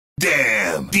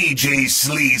p.m. DJ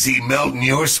Sleazy melting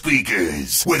your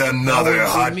speakers with another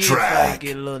hot track.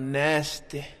 Get a little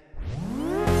nasty.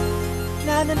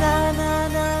 Na na na na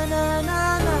na na na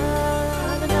na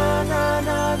na na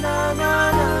na na na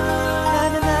na.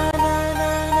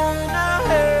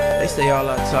 They say all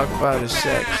I talk about is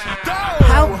sex.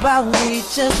 How about we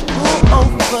just pull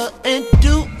over and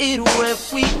do it where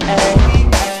we at?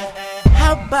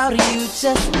 How about you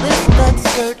just lift that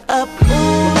skirt up?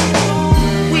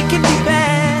 Ooh, we can be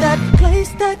bad. That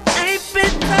place that ain't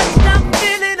been touched, I'm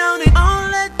feeling on it. All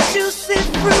that juicy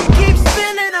fruit keeps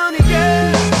spilling on it,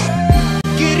 girl.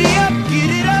 Get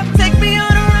it up, take me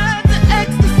on a ride to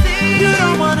ecstasy. You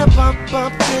don't wanna bump,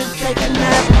 then take a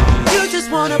nap. You just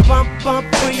wanna bump,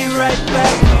 bring it right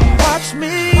back. Watch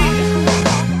me,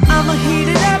 I'ma heat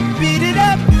it up, beat it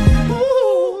up.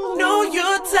 Ooh, know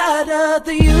you're tired of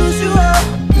the usual.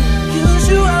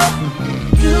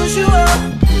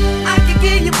 I can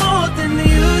give you more than the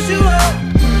usual.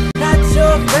 Not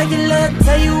your regular,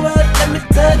 tell you what, let me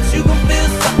touch. You gon' feel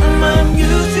something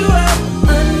unusual.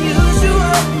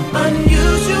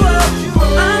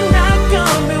 I'm not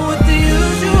coming with the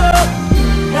usual.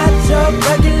 Not your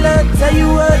regular, tell you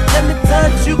what, let me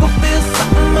touch. You gon' feel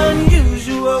something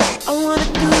unusual. I wanna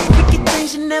do freaky things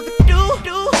you never do.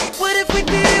 What if we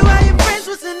did it while your friends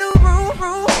was in the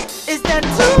room? Is that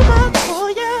too much for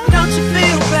you? Don't you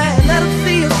feel bad? Let them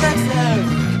see your sex life.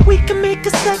 We can make a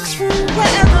sex room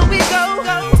wherever we go.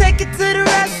 Take it to the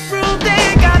restroom, they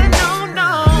ain't gotta know,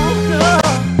 no.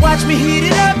 Watch me heat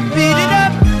it up, beat it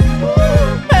up.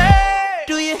 Ooh, hey.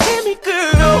 Do you hear me,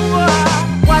 girl?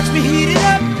 Watch me heat it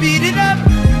up, beat it up.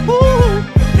 Ooh,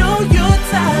 know you're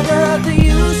tired of the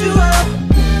usual.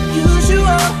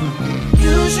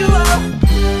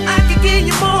 I can give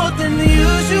you more than the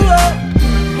usual.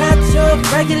 Not your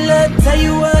regular, tell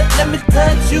you what, let me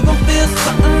touch. You gon' feel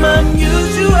something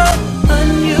unusual.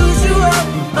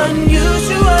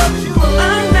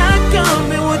 I'm not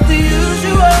coming with the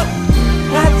usual.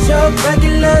 Not your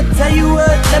regular, tell you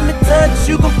what, let me touch.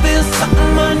 You gon' feel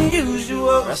something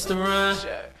unusual. Restaurant,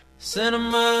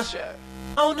 cinema,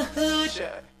 on the hood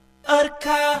of the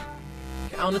car,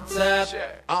 countertop,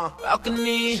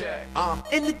 balcony,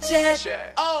 in the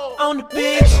jet, on the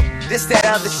beach. This, that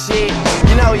other shit,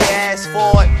 you know you asked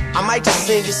for it. I might just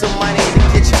send you some money to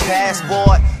get your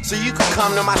passport, so you can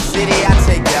come to my city. I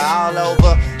take you all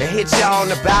over and hit you on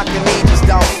the balcony, just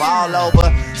don't fall over.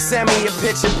 Send me a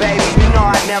picture, baby, you know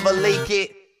I never leak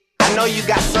it. I know you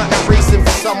got something recent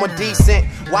for someone decent.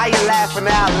 Why you laughing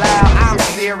out loud? I'm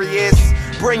serious.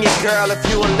 Bring it, girl, if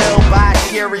you a little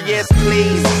bi-curious,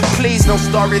 please. Please, no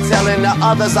storytelling to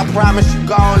others, I promise you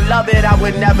gon' love it. I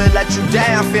would never let you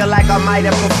down, feel like I might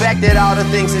have perfected all the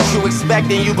things that you expect,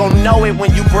 and you gon' know it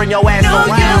when you bring your ass around.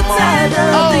 Know you're tired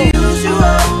of the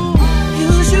usual.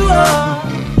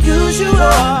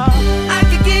 I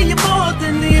can give you more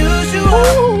than the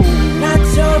usual. Not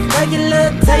your regular,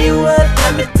 tell you what,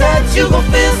 let me touch. You gon'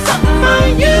 feel something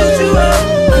unusual.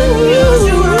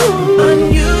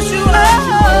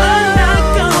 I'm not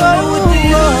coming with the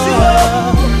usual.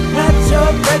 Not your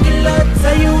regular,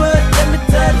 tell you what, let me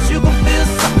touch. You gon' feel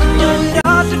something unusual.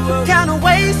 All different kind of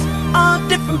ways, all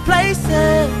different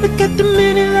places. Look at the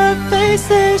many love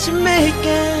faces you're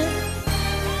making,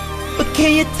 but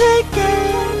can you take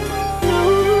it? No.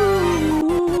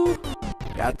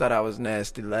 I thought I was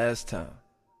nasty last time.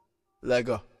 Let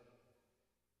go.